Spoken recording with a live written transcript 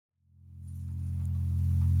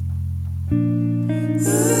Hey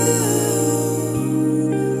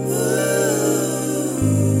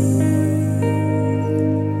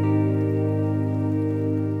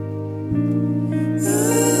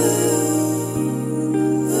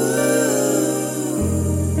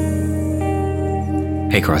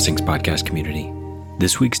Crossings podcast community.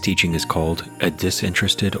 This week's teaching is called A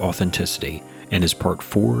Disinterested Authenticity and is part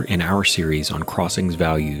 4 in our series on Crossings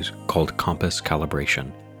values called Compass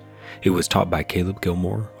Calibration. It was taught by Caleb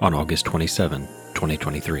Gilmore on August 27,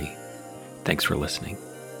 2023. Thanks for listening.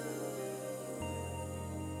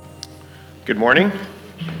 Good morning.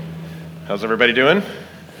 How's everybody doing?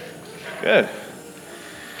 Good.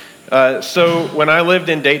 So when I lived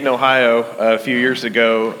in Dayton, Ohio a few years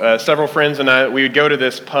ago, several friends and I, we would go to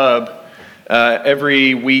this pub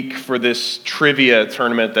every week for this trivia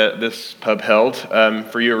tournament that this pub held.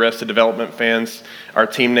 For you Arrested Development fans, our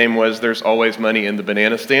team name was There's Always Money in the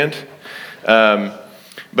Banana Stand.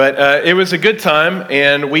 But it was a good time,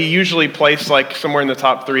 and we usually placed like somewhere in the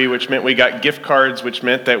top 3, which meant we got gift cards, which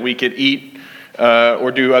meant that we could eat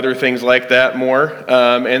or do other things like that more.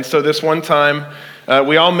 And so this one time,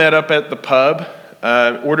 we all met up at the pub,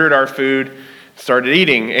 ordered our food, started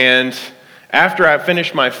eating, and after I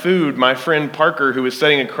finished my food, my friend Parker, who was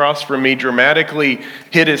sitting across from me, dramatically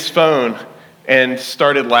hit his phone and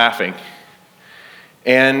started laughing.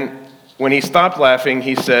 And when he stopped laughing,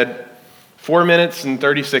 he said, 4 minutes and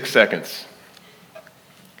 36 seconds.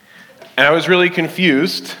 And I was really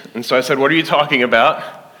confused, and so I said, what are you talking about?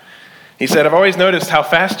 He said, I've always noticed how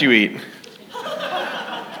fast you eat.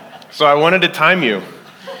 So I wanted to time you.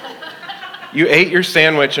 You ate your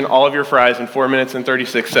sandwich and all of your fries in 4 minutes and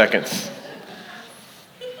 36 seconds.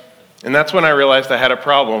 And that's when I realized I had a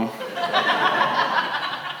problem.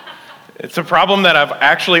 It's a problem that I've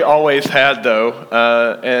actually always had, though,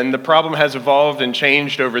 and the problem has evolved and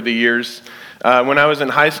changed over the years. When I was in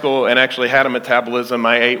high school and actually had a metabolism,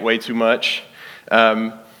 I ate way too much.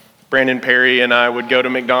 Brandon Perry and I would go to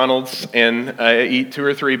McDonald's and eat 2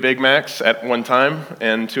 or 3 Big Macs at one time,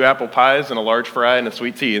 and 2 apple pies and a large fry and a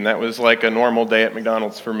sweet tea, and that was like a normal day at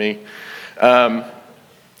McDonald's for me. I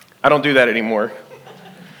don't do that anymore.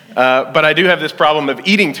 But I do have this problem of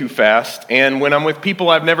eating too fast, and when I'm with people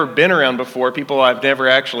I've never been around before, people I've never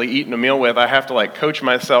actually eaten a meal with, I have to like coach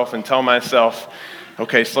myself and tell myself,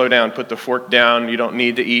 okay, slow down, put the fork down, you don't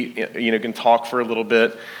need to eat, you can talk for a little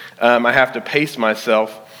bit. I have to pace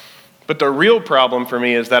myself. But the real problem for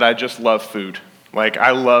me is that I just love food. Like,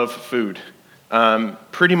 I love food.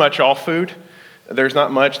 Pretty much all food. There's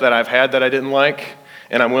not much that I've had that I didn't like,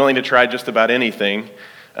 and I'm willing to try just about anything.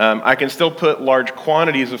 I can still put large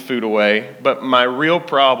quantities of food away, but my real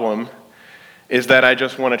problem is that I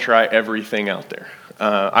just want to try everything out there.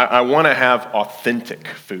 I want to have authentic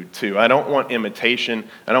food, too. I don't want imitation.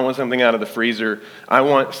 I don't want something out of the freezer. I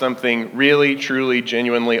want something really, truly,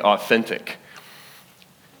 genuinely authentic.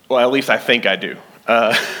 Well, at least I think I do.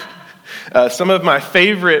 Some of my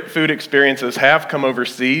favorite food experiences have come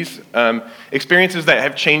overseas. Experiences that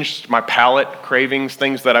have changed my palate, cravings,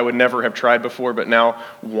 things that I would never have tried before, but now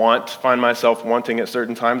find myself wanting at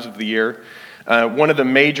certain times of the year. One of the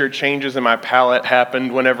major changes in my palate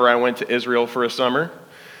happened whenever I went to Israel for a summer.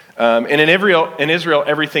 And in Israel,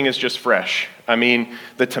 everything is just fresh. I mean,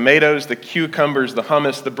 the tomatoes, the cucumbers, the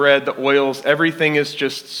hummus, the bread, the oils, everything is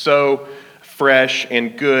just so fresh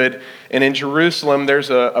and good. And in Jerusalem,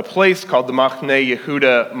 there's a place called the Machne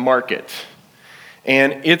Yehuda Market.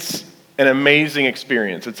 And it's an amazing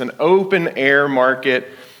experience. It's an open air market.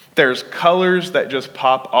 There's colors that just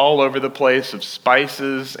pop all over the place of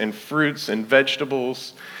spices and fruits and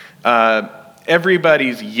vegetables.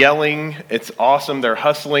 Everybody's yelling. It's awesome. They're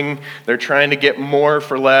hustling. They're trying to get more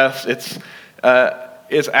for less. It's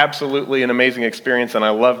absolutely an amazing experience, and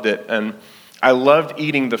I loved it. And I loved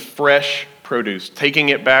eating the fresh produce, taking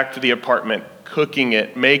it back to the apartment, cooking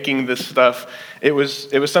it, making this stuff. It was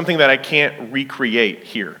something that I can't recreate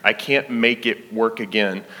here. I can't make it work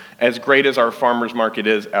again. As great as our farmers market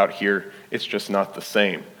is out here, it's just not the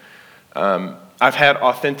same. I've had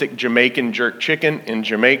authentic Jamaican jerk chicken in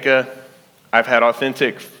Jamaica. I've had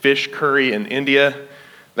authentic fish curry in India.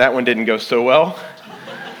 That one didn't go so well.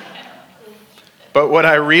 But what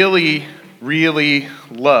I really, really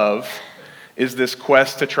love is this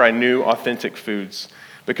quest to try new, authentic foods,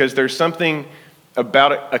 because there's something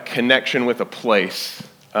about a connection with a place,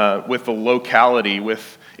 with the locality,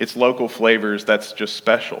 with its local flavors that's just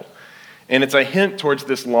special. And it's a hint towards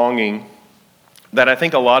this longing that I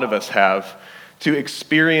think a lot of us have to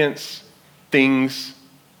experience things,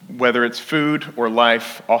 whether it's food or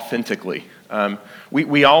life, authentically.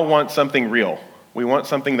 We all want something real. We want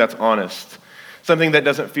something that's honest, something that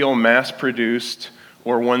doesn't feel mass-produced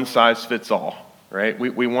or one size fits all, right?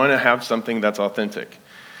 We want to have something that's authentic.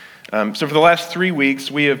 So for the last 3 weeks,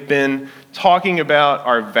 we have been talking about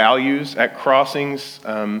our values at Crossings.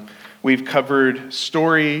 We've covered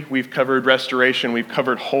story, we've covered restoration, we've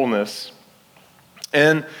covered wholeness.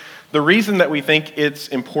 And the reason that we think it's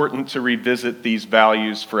important to revisit these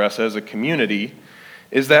values for us as a community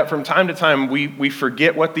is that from time to time we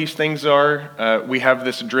forget what these things are. We have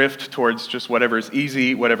this drift towards just whatever is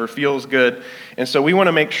easy, whatever feels good. And so we want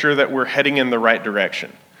to make sure that we're heading in the right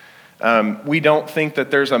direction. We don't think that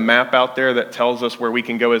there's a map out there that tells us where we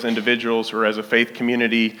can go as individuals or as a faith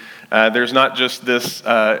community. There's not just this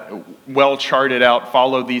well-charted out,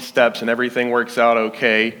 follow these steps and everything works out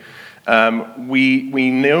okay.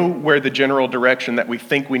 We know where the general direction that we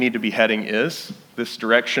think we need to be heading is. This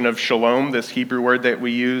direction of shalom, this Hebrew word that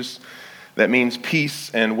we use, that means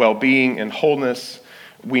peace and well-being and wholeness.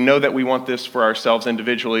 We know that we want this for ourselves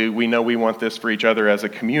individually. We know we want this for each other as a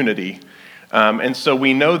community. And so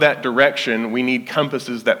we know that direction. We need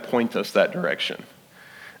compasses that point us that direction.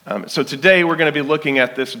 So today we're going to be looking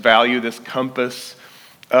at this value, this compass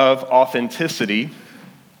of authenticity.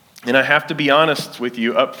 And I have to be honest with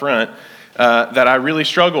you up front that I really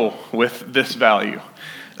struggle with this value.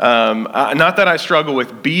 Not that I struggle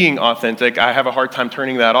with being authentic. I have a hard time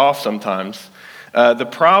turning that off sometimes. The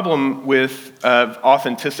problem with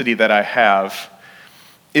authenticity that I have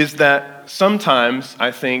is that sometimes,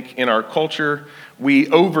 I think, in our culture, we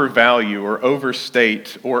overvalue or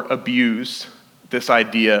overstate or abuse this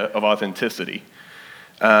idea of authenticity.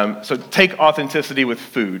 So take authenticity with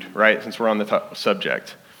food, right, since we're on the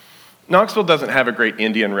subject. Knoxville doesn't have a great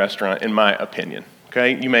Indian restaurant, in my opinion.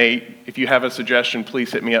 Okay, you may, if you have a suggestion,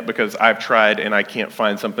 please hit me up because I've tried and I can't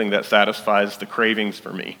find something that satisfies the cravings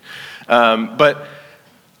for me. But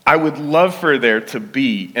I would love for there to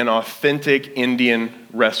be an authentic Indian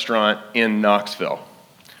restaurant in Knoxville.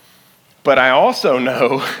 But I also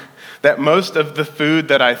know that most of the food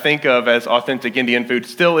that I think of as authentic Indian food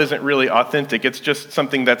still isn't really authentic. It's just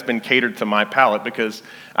something that's been catered to my palate because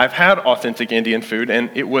I've had authentic Indian food and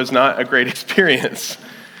it was not a great experience.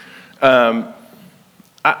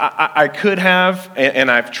 I could have, and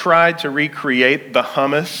I've tried to recreate the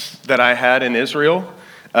hummus that I had in Israel,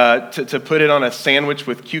 to put it on a sandwich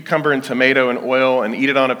with cucumber and tomato and oil and eat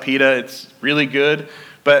it on a pita. It's really good.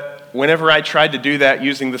 But whenever I tried to do that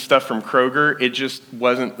using the stuff from Kroger, it just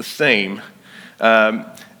wasn't the same.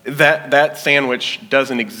 That sandwich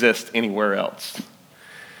doesn't exist anywhere else.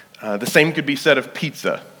 The same could be said of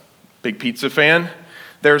pizza. Big pizza fan?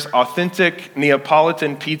 There's authentic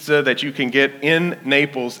Neapolitan pizza that you can get in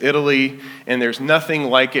Naples, Italy, and there's nothing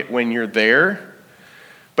like it when you're there.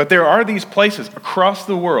 But there are these places across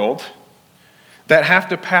the world that have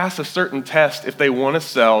to pass a certain test if they want to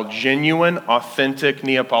sell genuine, authentic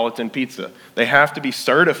Neapolitan pizza. They have to be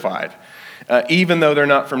certified. Even though they're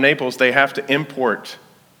not from Naples, they have to import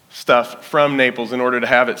stuff from Naples in order to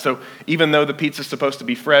have it. So even though the pizza's supposed to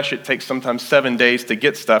be fresh, it takes sometimes 7 days to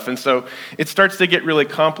get stuff. And so it starts to get really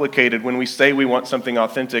complicated when we say we want something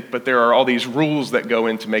authentic, but there are all these rules that go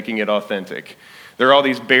into making it authentic. There are all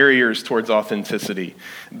these barriers towards authenticity.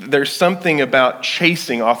 There's something about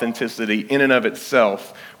chasing authenticity in and of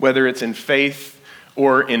itself, whether it's in faith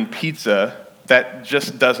or in pizza, that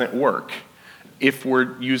just doesn't work if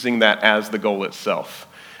we're using that as the goal itself.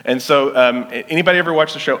 And so, anybody ever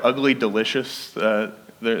watch the show Ugly Delicious?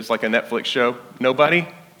 There's like a Netflix show. Nobody?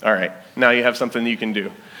 All right, now you have something you can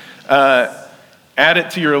do. Add it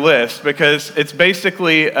to your list because it's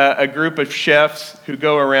basically a group of chefs who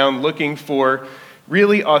go around looking for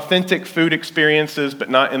really authentic food experiences, but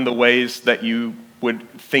not in the ways that you would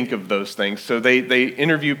think of those things. So they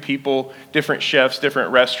interview people, different chefs, different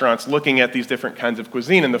restaurants, looking at these different kinds of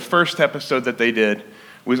cuisine. And the first episode that they did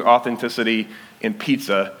was authenticity in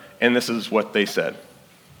pizza, and this is what they said.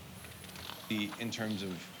 In terms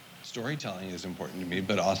of storytelling is important to me,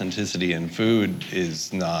 but authenticity in food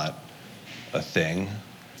is not a thing.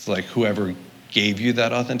 It's like whoever gave you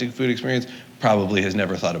that authentic food experience probably has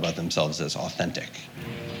never thought about themselves as authentic.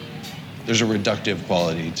 There's a reductive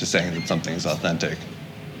quality to saying that something is authentic.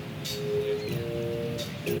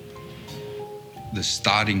 The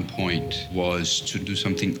starting point was to do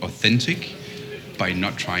something authentic by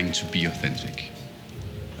not trying to be authentic.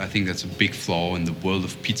 I think that's a big flaw in the world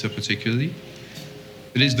of pizza particularly.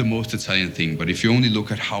 It is the most Italian thing, but if you only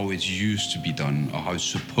look at how it's used to be done or how it's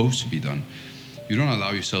supposed to be done, you don't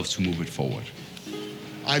allow yourself to move it forward.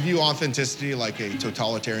 I view authenticity like a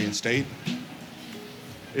totalitarian state.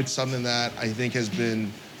 It's something that I think has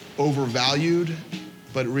been overvalued,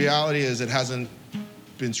 but reality is it hasn't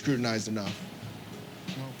been scrutinized enough.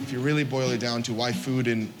 if you really boil it down to why food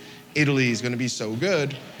in Italy is going to be so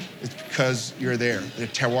good, it's because you're there. The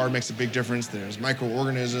terroir makes a big difference. There's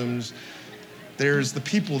microorganisms. There's the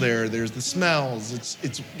people there. There's the smells.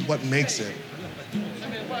 It's what makes it.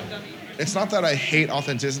 It's not that I hate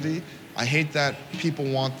authenticity. I hate that people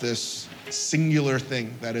want this singular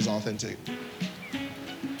thing that is authentic.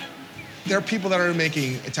 There are people that are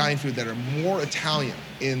making Italian food that are more Italian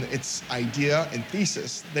in its idea and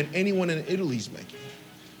thesis than anyone in Italy's making,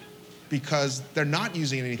 because they're not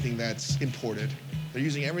using anything that's imported. They're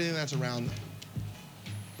using everything that's around them.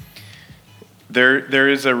 There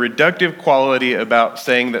is a reductive quality about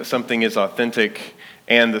saying that something is authentic,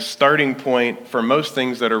 and the starting point for most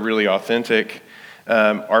things that are really authentic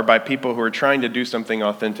are by people who are trying to do something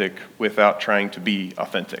authentic without trying to be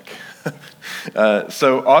authentic.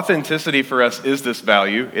 So authenticity for us is this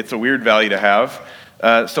value. It's a weird value to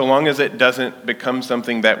have, so long as it doesn't become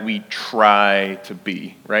something that we try to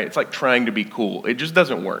be, right? It's like trying to be cool. It just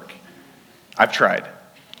doesn't work. I've tried.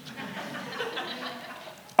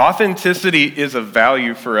 Authenticity is a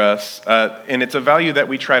value for us, and it's a value that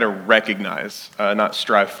we try to recognize, not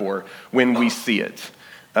strive for, when we see it.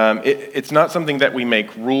 It's not something that we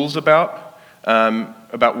make rules about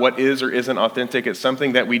what is or isn't authentic. It's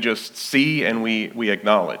something that we just see and we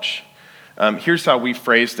acknowledge. Here's how we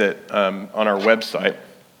phrased it on our website.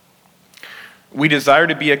 We desire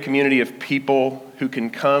to be a community of people who can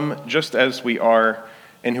come just as we are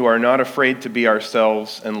and who are not afraid to be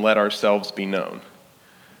ourselves and let ourselves be known.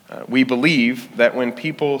 We believe that when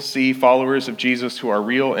people see followers of Jesus who are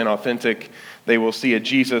real and authentic, they will see a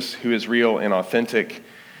Jesus who is real and authentic.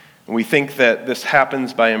 We think that this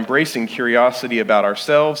happens by embracing curiosity about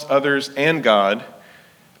ourselves, others, and God,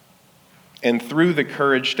 and through the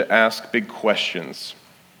courage to ask big questions.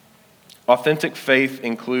 Authentic faith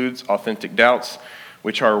includes authentic doubts,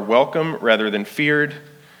 which are welcome rather than feared.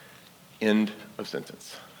 End of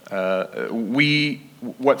sentence.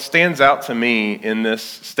 What stands out to me in this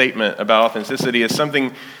statement about authenticity is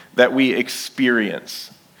something that we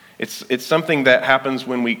experience. It's something that happens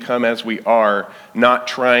when we come as we are, not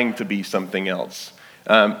trying to be something else.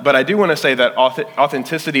 But I do want to say that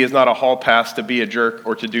authenticity is not a hall pass to be a jerk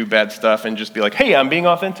or to do bad stuff and just be like, hey, I'm being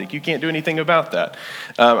authentic. You can't do anything about that.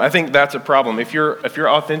 I think that's a problem. If you're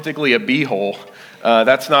authentically a beehole,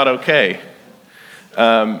 that's not okay.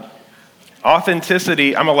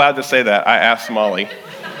 Authenticity, I'm allowed to say that. I asked Molly.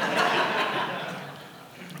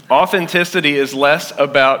 Authenticity is less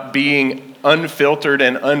about being unfiltered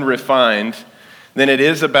and unrefined than it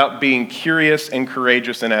is about being curious and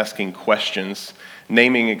courageous and asking questions,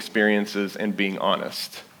 naming experiences, and being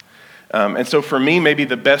honest. And so for me, maybe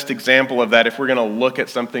the best example of that, if we're going to look at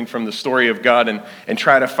something from the story of God and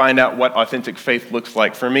try to find out what authentic faith looks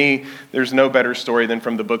like, for me, there's no better story than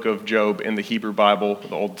from the book of Job in the Hebrew Bible,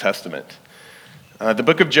 the Old Testament. The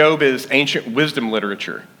book of Job is ancient wisdom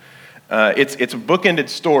literature. It's a bookended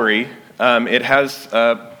story. It has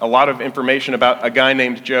a lot of information about a guy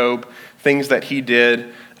named Job, things that he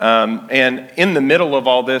did. And in the middle of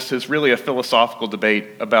all this is really a philosophical debate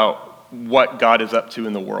about what God is up to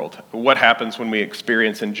in the world. What happens when we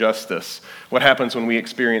experience injustice? What happens when we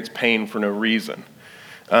experience pain for no reason?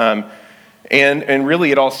 And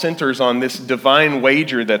really it all centers on this divine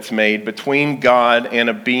wager that's made between God and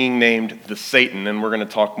a being named the Satan. And we're going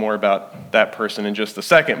to talk more about that person in just a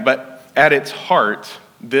second. But at its heart,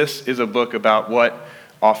 this is a book about what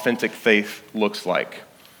authentic faith looks like.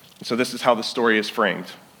 So this is how the story is framed.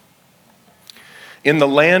 In the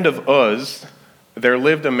land of Uz, there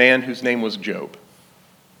lived a man whose name was Job.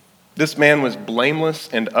 This man was blameless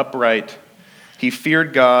and upright. He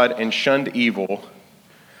feared God and shunned evil.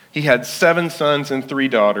 He had 7 sons and 3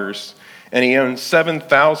 daughters, and he owned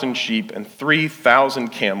 7,000 sheep and 3,000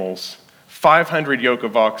 camels, 500 yoke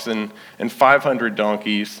of oxen and 500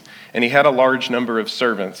 donkeys, and he had a large number of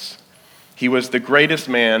servants. He was the greatest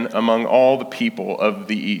man among all the people of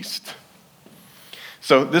the East.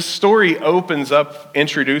 So this story opens up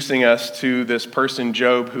introducing us to this person,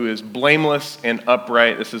 Job, who is blameless and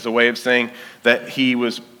upright. This is a way of saying that he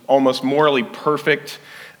was almost morally perfect.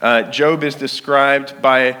 Job is described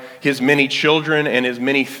by his many children and his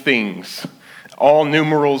many things, all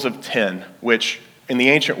numerals of 10, which in the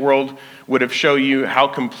ancient world would have shown you how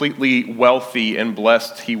completely wealthy and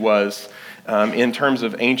blessed he was in terms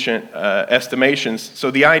of ancient estimations. So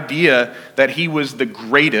the idea that he was the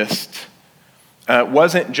greatest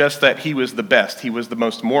wasn't just that he was the best, he was the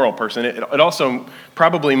most moral person. It also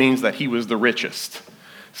probably means that he was the richest.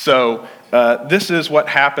 So this is what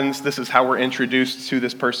happens. This is how we're introduced to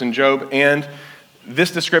this person, Job. And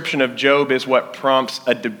this description of Job is what prompts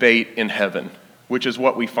a debate in heaven, which is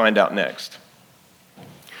what we find out next.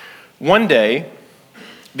 One day,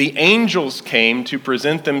 the angels came to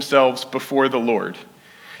present themselves before the Lord,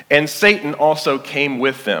 and Satan also came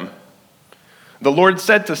with them. The Lord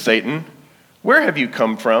said to Satan, "Where have you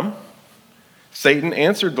come from?" Satan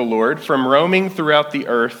answered the Lord, "From roaming throughout the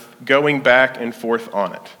earth, going back and forth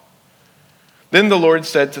on it." Then the Lord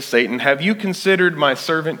said to Satan, "Have you considered my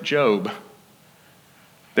servant Job?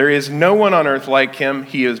 There is no one on earth like him.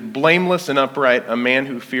 He is blameless and upright, a man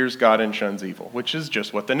who fears God and shuns evil," which is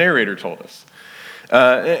just what the narrator told us.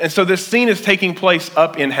 And so this scene is taking place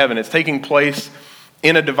up in heaven. It's taking place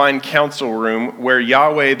in a divine council room where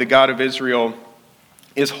Yahweh, the God of Israel,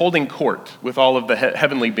 is holding court with all of the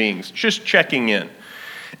heavenly beings, just checking in.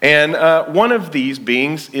 And one of these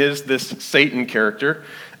beings is this Satan character.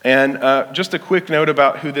 And just a quick note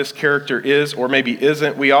about who this character is, or maybe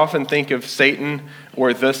isn't. We often think of Satan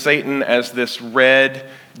or the Satan as this red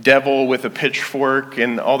devil with a pitchfork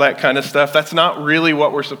and all that kind of stuff. That's not really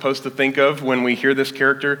what we're supposed to think of when we hear this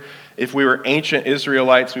character. If we were ancient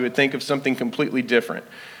Israelites, we would think of something completely different.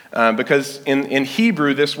 Because in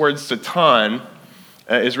Hebrew, this word Satan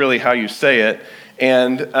is really how you say it.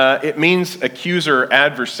 And it means accuser,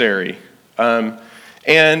 adversary.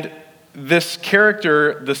 And this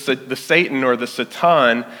character, the Satan or the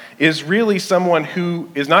Satan, is really someone who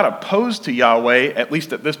is not opposed to Yahweh, at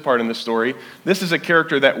least at this part in the story. This is a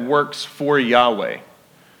character that works for Yahweh.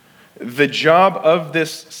 The job of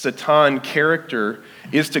this Satan character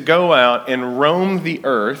is to go out and roam the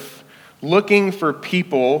earth looking for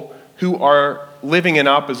people who are living in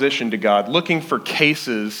opposition to God, looking for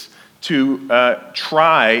cases to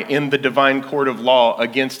try in the divine court of law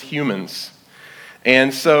against humans.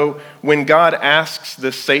 And so when God asks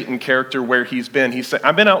this Satan character where he's been, he said,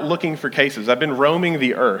 "I've been out looking for cases. I've been roaming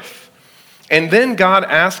the earth." And then God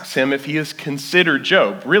asks him if he has considered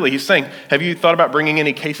Job. Really, he's saying, "Have you thought about bringing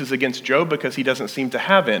any cases against Job? Because he doesn't seem to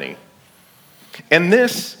have any." And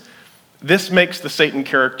this makes the Satan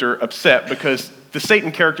character upset, because the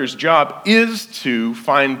Satan character's job is to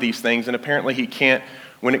find these things, and apparently he can't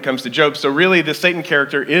when it comes to Job. So really, the Satan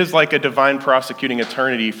character is like a divine prosecuting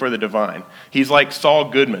attorney for the divine. He's like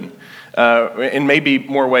Saul Goodman, in maybe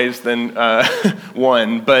more ways than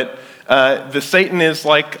one. But the Satan is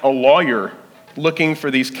like a lawyer looking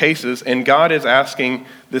for these cases, and God is asking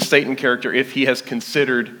the Satan character if he has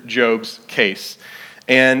considered Job's case.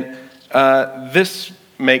 And this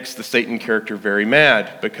makes the Satan character very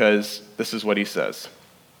mad, because this is what he says.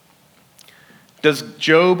 "Does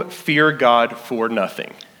Job fear God for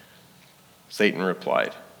nothing?" Satan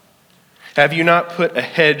replied. "Have you not put a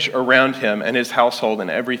hedge around him and his household and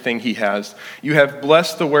everything he has? You have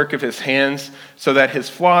blessed the work of his hands, so that his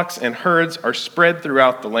flocks and herds are spread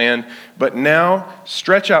throughout the land. But now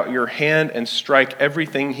stretch out your hand and strike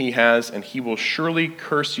everything he has, and he will surely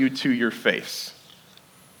curse you to your face."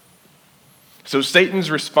 So Satan's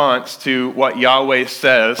response to what Yahweh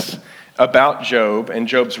says about Job and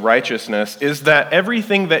Job's righteousness is that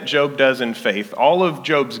everything that Job does in faith, all of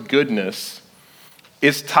Job's goodness,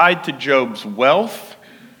 is tied to Job's wealth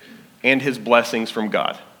and his blessings from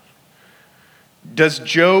God. Does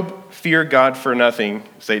Job fear God for nothing?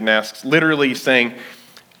 Satan asks, literally saying,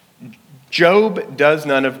 Job does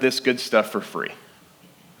none of this good stuff for free.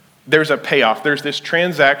 There's a payoff. There's this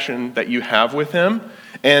transaction that you have with him,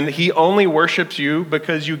 and he only worships you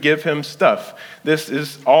because you give him stuff. This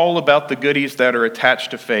is all about the goodies that are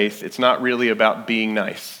attached to faith. It's not really about being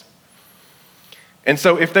nice. And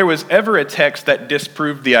so if there was ever a text that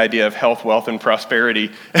disproved the idea of health, wealth, and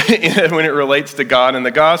prosperity when it relates to God and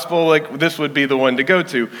the gospel, like this would be the one to go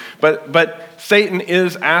to. But Satan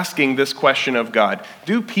is asking this question of God.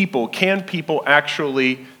 Can people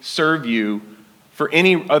actually serve you for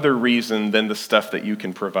any other reason than the stuff that you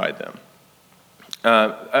can provide them?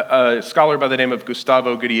 A scholar by the name of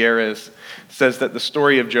Gustavo Gutierrez says that the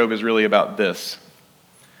story of Job is really about this.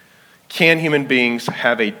 Can human beings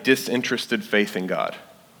have a disinterested faith in God?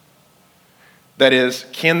 That is,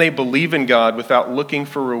 can they believe in God without looking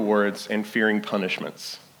for rewards and fearing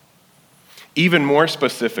punishments? Even more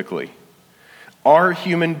specifically, are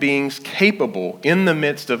human beings capable, in the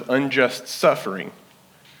midst of unjust suffering,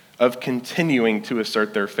 of continuing to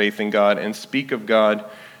assert their faith in God and speak of God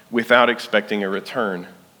without expecting a return?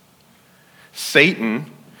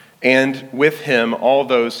 Satan, and with him all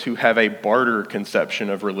those who have a barter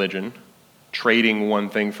conception of religion, trading one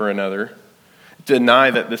thing for another,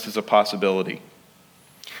 deny that this is a possibility.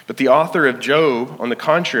 But the author of Job, on the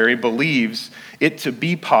contrary, believes it to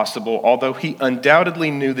be possible, although he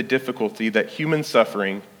undoubtedly knew the difficulty that human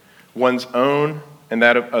suffering, one's own and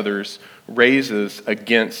that of others, raises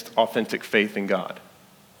against authentic faith in God.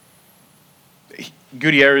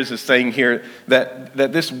 Gutierrez is saying here that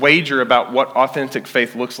this wager about what authentic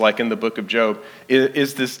faith looks like in the book of Job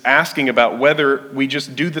is this asking about whether we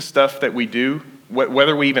just do the stuff that we do,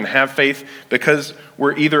 whether we even have faith, because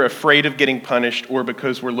we're either afraid of getting punished or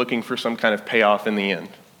because we're looking for some kind of payoff in the end.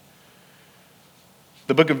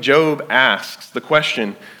 The book of Job asks the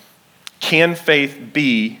question, can faith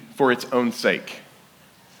be for its own sake?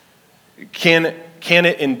 Can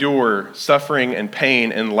it endure suffering and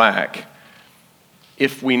pain and lack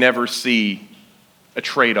if we never see a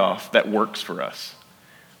trade-off that works for us?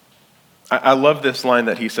 I love this line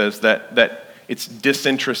that he says, that it's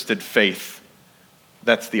disinterested faith.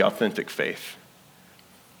 That's the authentic faith.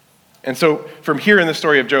 And so from here in the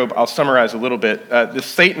story of Job, I'll summarize a little bit.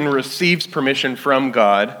 Satan receives permission from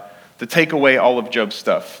God to take away all of Job's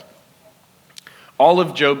stuff. All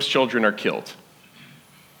of Job's children are killed.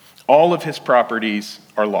 All of his properties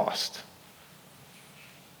are lost.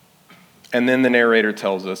 And then the narrator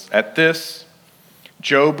tells us, at this,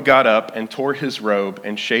 Job got up and tore his robe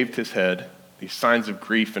and shaved his head, these signs of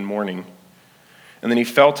grief and mourning. And then he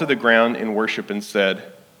fell to the ground in worship and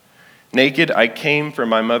said, naked I came from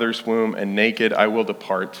my mother's womb, and naked I will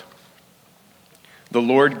depart. The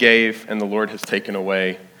Lord gave, and the Lord has taken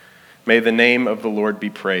away. May the name of the Lord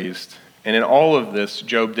be praised. And in all of this,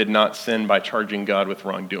 Job did not sin by charging God with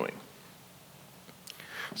wrongdoing.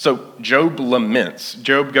 So Job laments.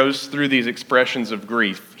 Job goes through these expressions of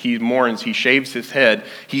grief. He mourns, he shaves his head.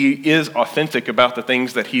 He is authentic about the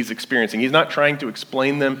things that he's experiencing. He's not trying to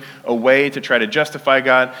explain them away to try to justify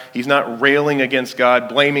God. He's not railing against God,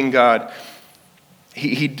 blaming God.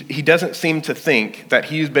 He doesn't seem to think that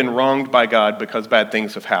he's been wronged by God because bad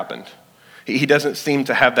things have happened. He doesn't seem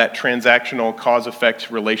to have that transactional cause-effect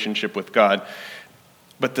relationship with God.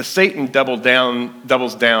 But the Satan doubles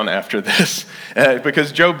down after this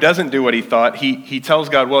because Job doesn't do what he thought. He tells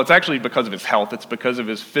God, well, it's actually because of his health. It's because of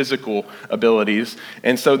his physical abilities.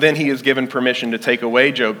 And so then he is given permission to take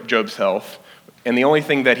away Job's health. And the only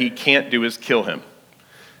thing that he can't do is kill him.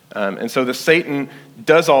 And so the Satan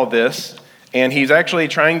does all this, and he's actually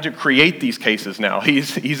trying to create these cases now.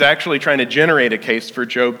 He's actually trying to generate a case for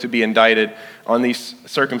Job to be indicted on these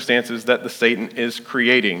circumstances that the Satan is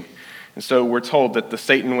creating. And so we're told that the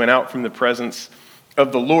Satan went out from the presence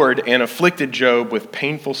of the Lord and afflicted Job with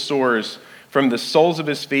painful sores from the soles of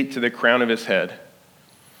his feet to the crown of his head.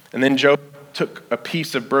 And then Job took a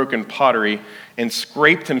piece of broken pottery and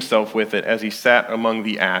scraped himself with it as he sat among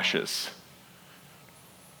the ashes.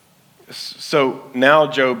 So now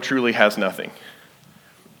Job truly has nothing.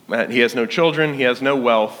 He has no children, he has no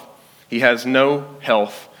wealth, he has no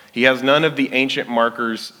health, he has none of the ancient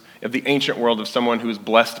markers of the ancient world of someone who is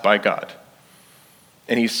blessed by God.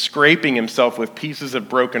 And he's scraping himself with pieces of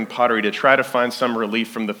broken pottery to try to find some relief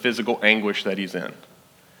from the physical anguish that he's in.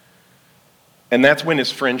 And that's when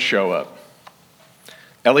his friends show up.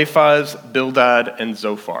 Eliphaz, Bildad, and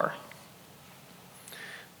Zophar.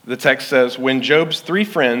 The text says, when Job's three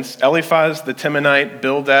friends, Eliphaz the Temanite,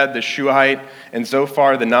 Bildad the Shuhite, and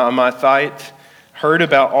Zophar the Naamathite, heard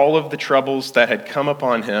about all of the troubles that had come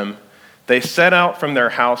upon him, they set out from their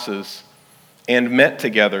houses and met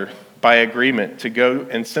together by agreement to go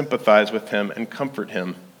and sympathize with him and comfort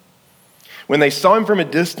him. When they saw him from a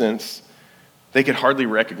distance, they could hardly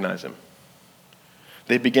recognize him.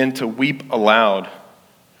 They began to weep aloud,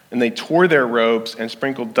 and they tore their robes and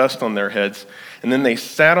sprinkled dust on their heads. And then they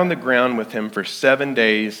sat on the ground with him for 7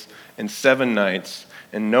 days and 7 nights,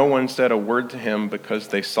 and no one said a word to him because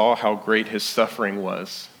they saw how great his suffering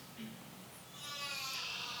was.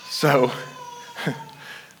 So,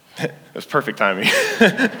 it was perfect timing.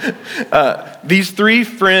 These three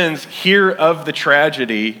friends hear of the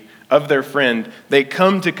tragedy of their friend. They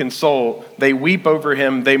come to console. They weep over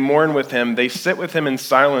him. They mourn with him. They sit with him in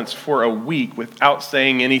silence for a week without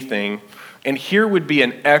saying anything. And here would be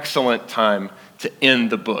an excellent time to end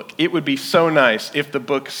the book. It would be so nice if the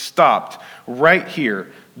book stopped right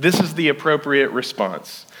here. This is the appropriate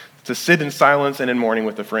response, to sit in silence and in mourning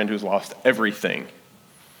with a friend who's lost everything.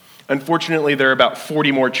 Unfortunately, there are about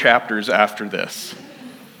 40 more chapters after this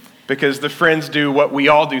because the friends do what we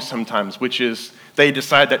all do sometimes, which is they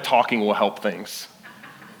decide that talking will help things.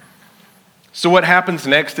 So what happens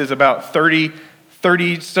next is about 30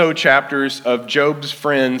 so chapters of Job's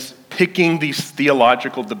friends picking these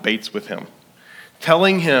theological debates with him,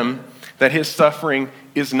 telling him that his suffering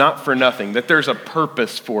is not for nothing, that there's a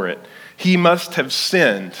purpose for it. He must have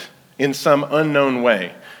sinned in some unknown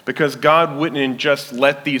way, because God wouldn't just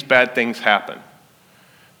let these bad things happen.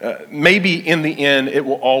 Maybe in the end, it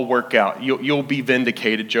will all work out. You'll be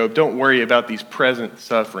vindicated, Job. Don't worry about these present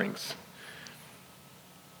sufferings.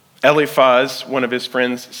 Eliphaz, one of his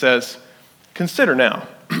friends, says, Consider now,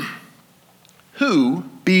 who,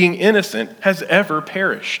 being innocent, has ever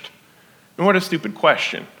perished? And what a stupid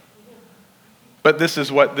question. But this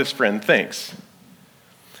is what this friend thinks.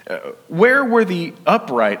 Where were the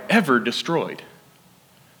upright ever destroyed?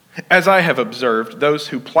 As I have observed, those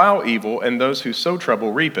who plow evil and those who sow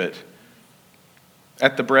trouble reap it.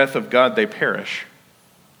 At the breath of God they perish.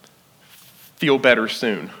 Feel better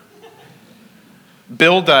soon.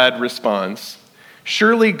 Bildad responds,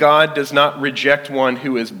 surely God does not reject one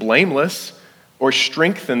who is blameless or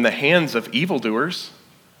strengthen the hands of evildoers.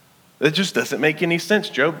 That just doesn't make any sense,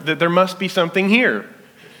 Job. There must be something here.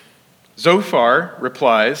 Zophar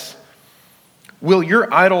replies, will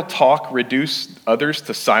your idle talk reduce others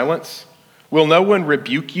to silence? Will no one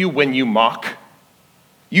rebuke you when you mock?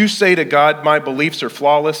 You say to God, my beliefs are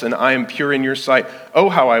flawless and I am pure in your sight. Oh,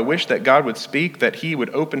 how I wish that God would speak, that he would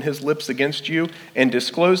open his lips against you and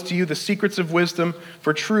disclose to you the secrets of wisdom,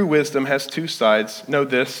 for true wisdom has two sides. Know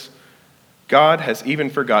this, God has even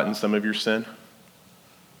forgotten some of your sin.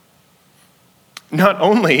 Not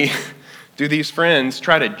only do these friends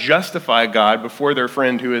try to justify God before their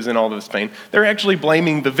friend who is in all this pain, they're actually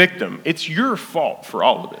blaming the victim. It's your fault for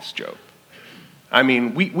all of this, Job. I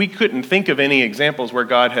mean, we couldn't think of any examples where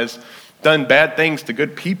God has done bad things to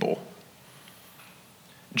good people.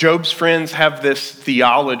 Job's friends have this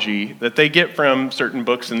theology that they get from certain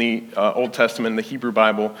books in the Old Testament, the Hebrew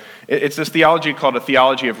Bible. It's this theology called a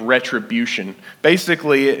theology of retribution.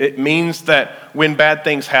 Basically, it means that when bad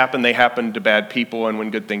things happen, they happen to bad people, and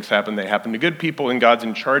when good things happen, they happen to good people, and God's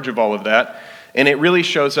in charge of all of that. And it really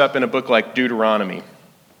shows up in a book like Deuteronomy.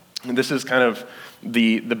 And this is kind of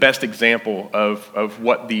the best example of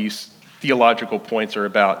what these theological points are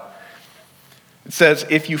about. It says,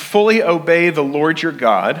 if you fully obey the Lord your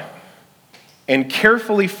God and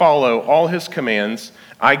carefully follow all his commands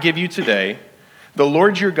I give you today, the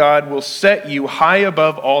Lord your God will set you high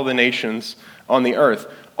above all the nations on the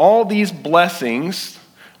earth. All these blessings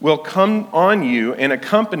will come on you and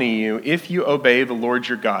accompany you if you obey the Lord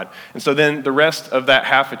your God. And so then the rest of that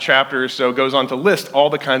half a chapter or so goes on to list all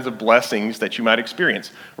the kinds of blessings that you might experience.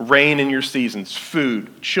 Rain in your seasons,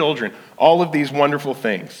 food, children, all of these wonderful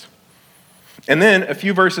things. And then a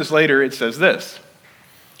few verses later, it says this,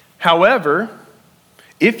 however,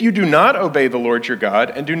 if you do not obey the Lord your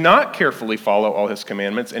God and do not carefully follow all his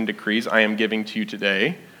commandments and decrees I am giving to you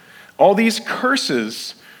today, all these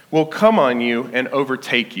curses will come on you and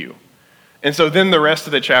overtake you. And so then the rest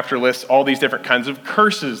of the chapter lists all these different kinds of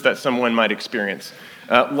curses that someone might experience,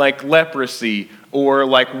 like leprosy or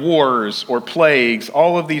like wars or plagues,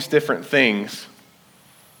 all of these different things.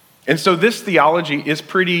 And so this theology is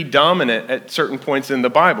pretty dominant at certain points in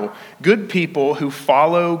the Bible. Good people who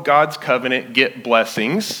follow God's covenant get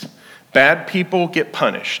blessings. Bad people get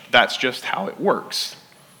punished. That's just how it works.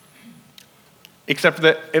 Except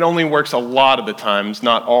that it only works a lot of the times,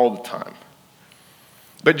 not all the time.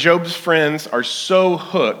 But Job's friends are so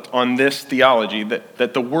hooked on this theology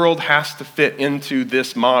that the world has to fit into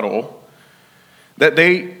this model that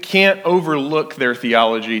they can't overlook their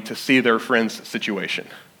theology to see their friend's situation.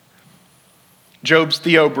 Job's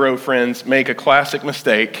Theobro friends make a classic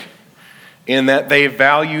mistake in that they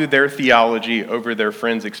value their theology over their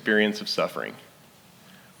friend's experience of suffering.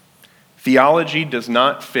 Theology does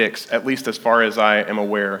not fix, at least as far as I am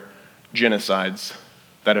aware, genocides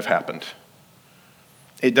that have happened.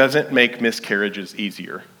 It doesn't make miscarriages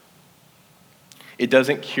easier. It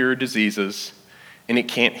doesn't cure diseases, and it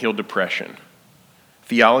can't heal depression.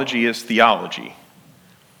 Theology is theology.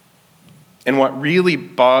 And what really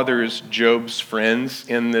bothers Job's friends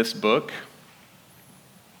in this book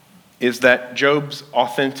is that Job's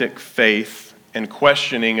authentic faith and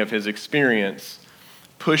questioning of his experience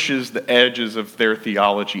pushes the edges of their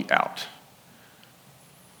theology out.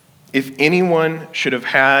 If anyone should have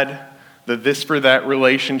had the this for that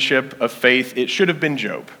relationship of faith, it should have been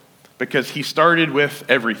Job, because he started with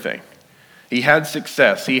everything. He had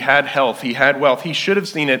success, he had health, he had wealth. He should have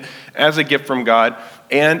seen it as a gift from God.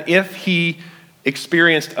 And if he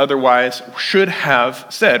experienced otherwise, should have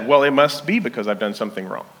said, well, it must be because I've done something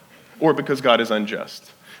wrong, or because God is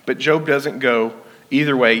unjust. But Job doesn't go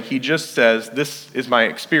either way. He just says, this is my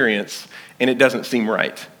experience, and it doesn't seem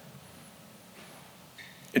right.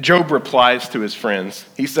 Job replies to his friends.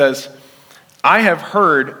 He says, I have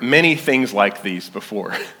heard many things like these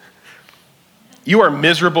before. You are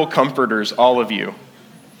miserable comforters, all of you.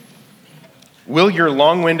 Will your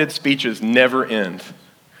long-winded speeches never end?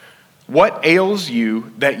 What ails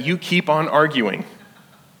you that you keep on arguing?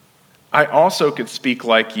 I also could speak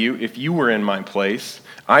like you if you were in my place.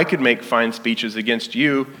 I could make fine speeches against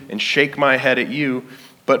you and shake my head at you,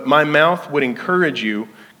 but my mouth would encourage you.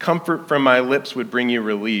 comfort from my lips would bring you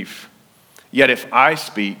relief. Yet if I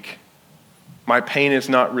speak, my pain is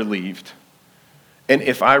not relieved. And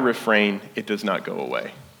if I refrain, it does not go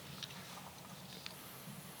away.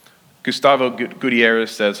 Gustavo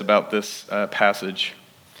Gutierrez says about this passage,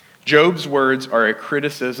 Job's words are a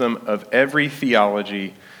criticism of every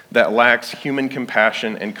theology that lacks human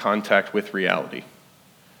compassion and contact with reality.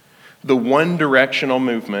 The one-directional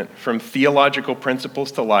movement from theological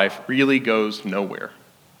principles to life really goes nowhere.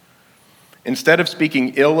 Instead of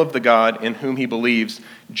speaking ill of the God in whom he believes,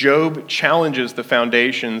 Job challenges the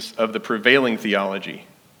foundations of the prevailing theology.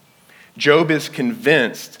 Job is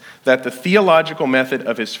convinced that the theological method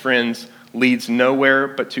of his friends leads nowhere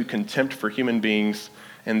but to contempt for human beings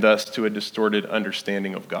and thus to a distorted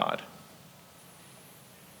understanding of God.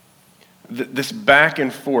 This back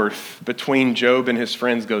and forth between Job and his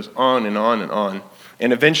friends goes on and on and on,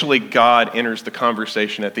 and eventually God enters the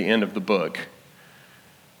conversation at the end of the book.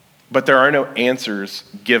 But there are no answers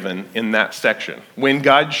given in that section. When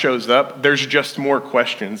God shows up, there's just more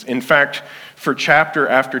questions. In fact, for chapter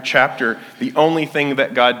after chapter, the only thing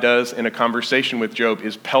that God does in a conversation with Job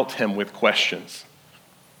is pelt him with questions.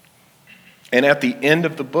 And at the end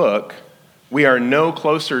of the book, we are no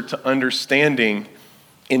closer to understanding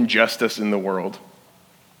injustice in the world.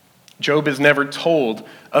 Job is never told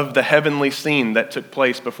of the heavenly scene that took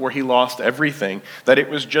place before he lost everything, that it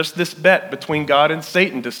was just this bet between God and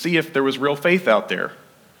Satan to see if there was real faith out there.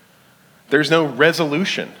 There's no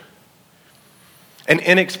resolution. And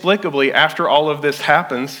inexplicably, after all of this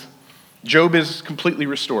happens, Job is completely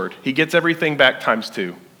restored. He gets everything back times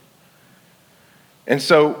 2. And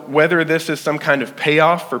so whether this is some kind of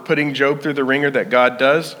payoff for putting Job through the ringer that God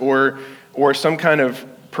does, or some kind of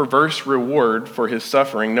perverse reward for his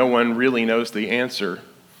suffering, no one really knows the answer.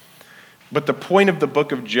 But the point of the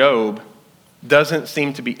book of Job doesn't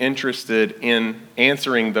seem to be interested in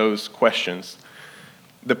answering those questions.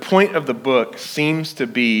 The point of the book seems to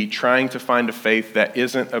be trying to find a faith that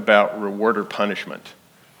isn't about reward or punishment,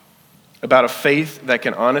 about a faith that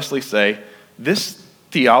can honestly say, this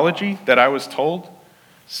theology that I was told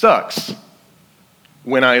sucks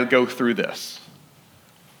when I go through this.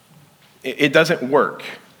 It doesn't work.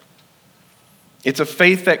 It's a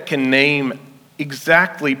faith that can name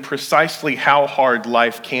exactly, precisely how hard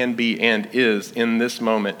life can be and is in this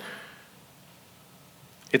moment.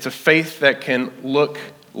 It's a faith that can look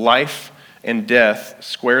life and death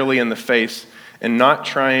squarely in the face and not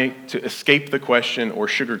try to escape the question or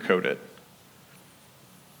sugarcoat it.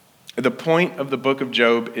 The point of the book of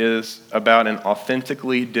Job is about an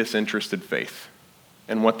authentically disinterested faith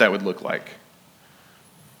and what that would look like.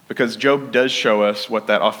 Because Job does show us what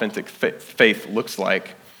that authentic faith looks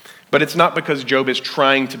like. But it's not because Job is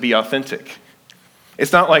trying to be authentic.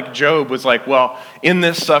 It's not like Job was like, well, in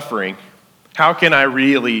this suffering, how can I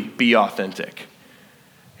really be authentic?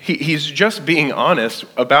 He's just being honest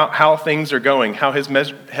about how things are going, how his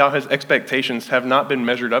expectations have not been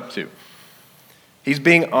measured up to. He's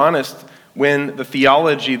being honest when the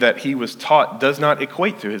theology that he was taught does not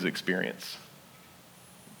equate to his experience.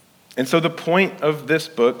 And so the point of this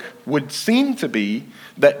book would seem to be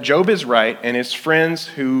that Job is right and his friends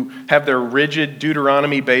who have their rigid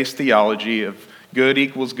Deuteronomy-based theology of good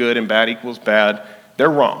equals good and bad equals bad, they're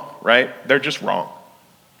wrong, right? They're just wrong.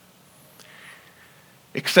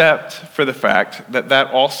 Except for the fact that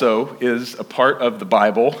that also is a part of the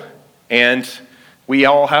Bible and we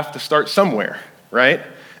all have to start somewhere, right?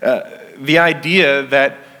 The idea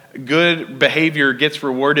that good behavior gets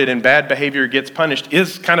rewarded and bad behavior gets punished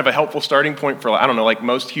is kind of a helpful starting point for, like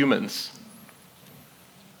most humans.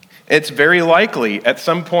 It's very likely at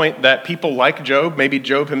some point that people like Job, maybe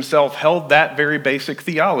Job himself, held that very basic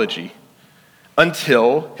theology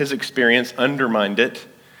until his experience undermined it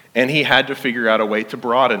and he had to figure out a way to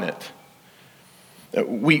broaden it.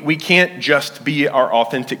 We can't just be our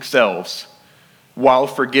authentic selves while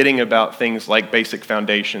forgetting about things like basic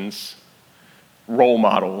foundations, role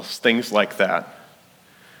models, things like that.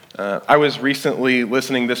 I was recently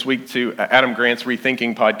listening this week to Adam Grant's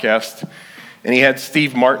Rethinking podcast, and he had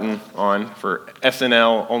Steve Martin on for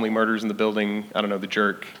SNL, Only Murders in the Building, The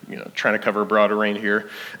Jerk, trying to cover a broad array here.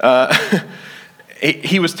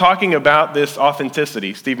 He was talking about this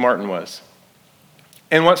authenticity, Steve Martin was.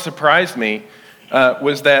 And what surprised me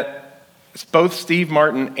was that both Steve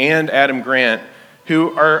Martin and Adam Grant,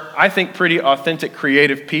 who are, I think, pretty authentic,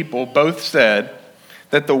 creative people, both said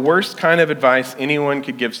that the worst kind of advice anyone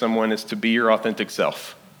could give someone is to be your authentic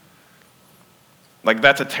self.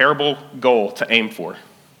 That's a terrible goal to aim for.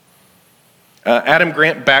 Adam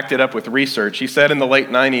Grant backed it up with research. He said in the late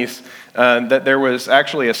 90s that there was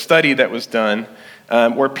actually a study that was done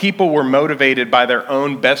where people were motivated by their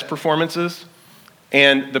own best performances,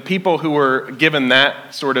 and the people who were given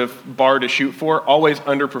that sort of bar to shoot for always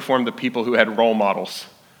underperformed the people who had role models.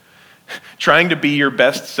 Trying to be your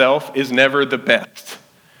best self is never the best.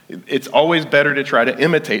 It's always better to try to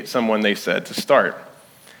imitate someone, they said, to start.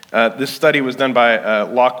 This study was done by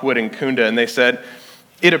Lockwood and Kunda, and they said,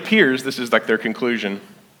 it appears, this is like their conclusion,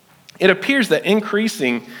 it appears that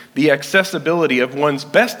increasing the accessibility of one's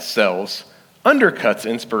best selves undercuts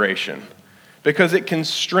inspiration because it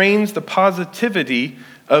constrains the positivity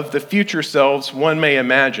of the future selves one may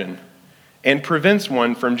imagine and prevents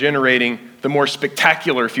one from generating the more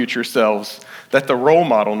spectacular future selves that the role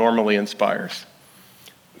model normally inspires.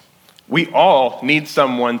 We all need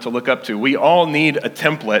someone to look up to. We all need a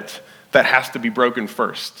template that has to be broken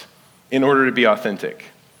first in order to be authentic.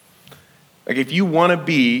 Like if you want to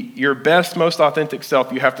be your best, most authentic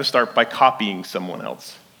self, you have to start by copying someone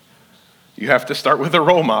else. You have to start with a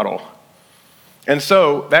role model. And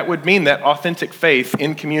so that would mean that authentic faith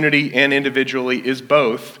in community and individually is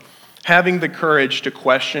both having the courage to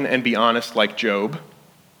question and be honest like Job,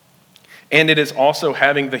 and it is also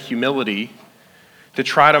having the humility to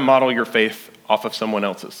try to model your faith off of someone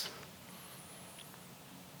else's.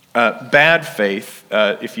 Bad faith,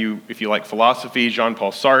 if you like philosophy,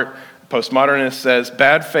 Jean-Paul Sartre, postmodernist, says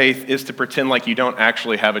bad faith is to pretend like you don't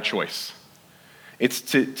actually have a choice. It's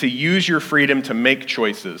to use your freedom to make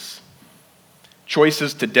choices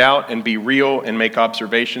to doubt and be real and make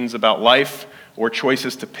observations about life, or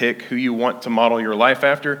choices to pick who you want to model your life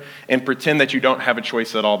after, and pretend that you don't have a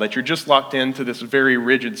choice at all, that you're just locked into this very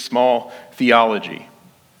rigid, small theology.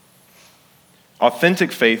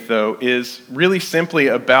 Authentic faith, though, is really simply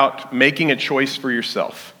about making a choice for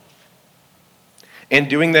yourself and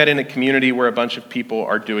doing that in a community where a bunch of people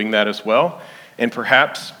are doing that as well, and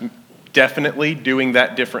perhaps definitely doing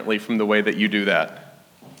that differently from the way that you do that.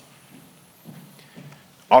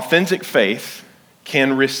 Authentic faith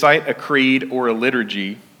can recite a creed or a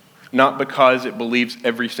liturgy, not because it believes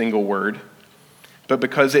every single word, but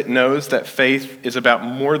because it knows that faith is about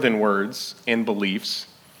more than words and beliefs,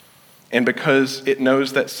 and because it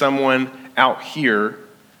knows that someone out here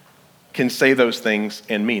can say those things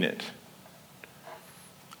and mean it.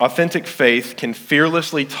 Authentic faith can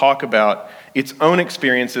fearlessly talk about its own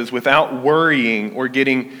experiences without worrying or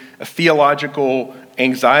getting a theological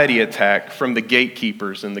anxiety attack from the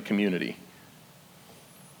gatekeepers in the community.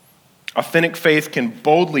 Authentic faith can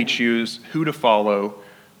boldly choose who to follow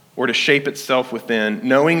or to shape itself within,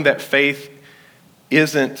 knowing that faith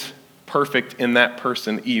isn't perfect in that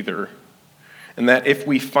person either, and that if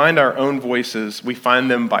we find our own voices, we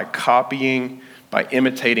find them by copying, by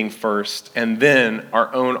imitating first, and then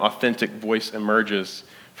our own authentic voice emerges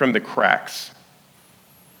from the cracks.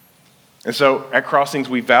 And so at Crossings,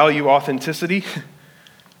 we value authenticity,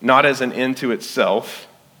 not as an end to itself,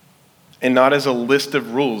 and not as a list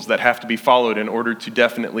of rules that have to be followed in order to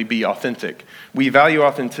definitely be authentic. We value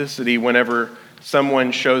authenticity whenever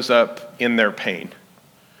someone shows up in their pain,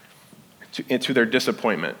 to their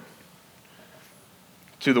disappointment,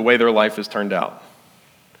 to the way their life has turned out.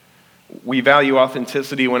 We value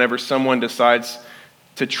authenticity whenever someone decides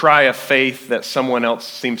to try a faith that someone else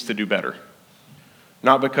seems to do better.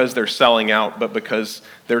 Not because they're selling out, but because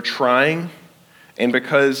they're trying, and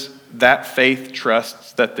because that faith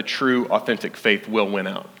trusts that the true, authentic faith will win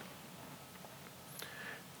out.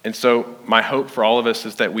 And so my hope for all of us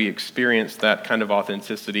is that we experience that kind of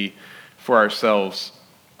authenticity for ourselves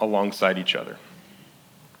alongside each other.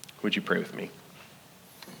 Would you pray with me?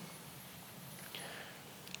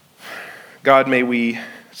 God, may we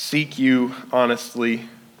seek you honestly.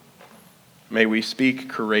 May we speak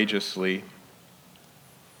courageously.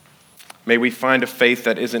 May we find a faith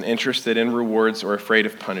that isn't interested in rewards or afraid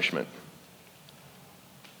of punishment.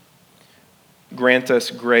 Grant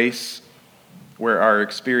us grace where our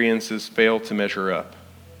experiences fail to measure up.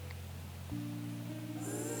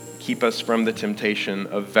 Keep us from the temptation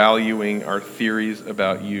of valuing our theories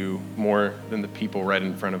about you more than the people right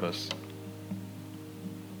in front of us.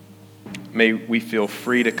 May we feel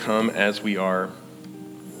free to come as we are,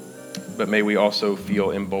 but may we also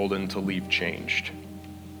feel emboldened to leave changed.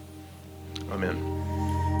 Amen.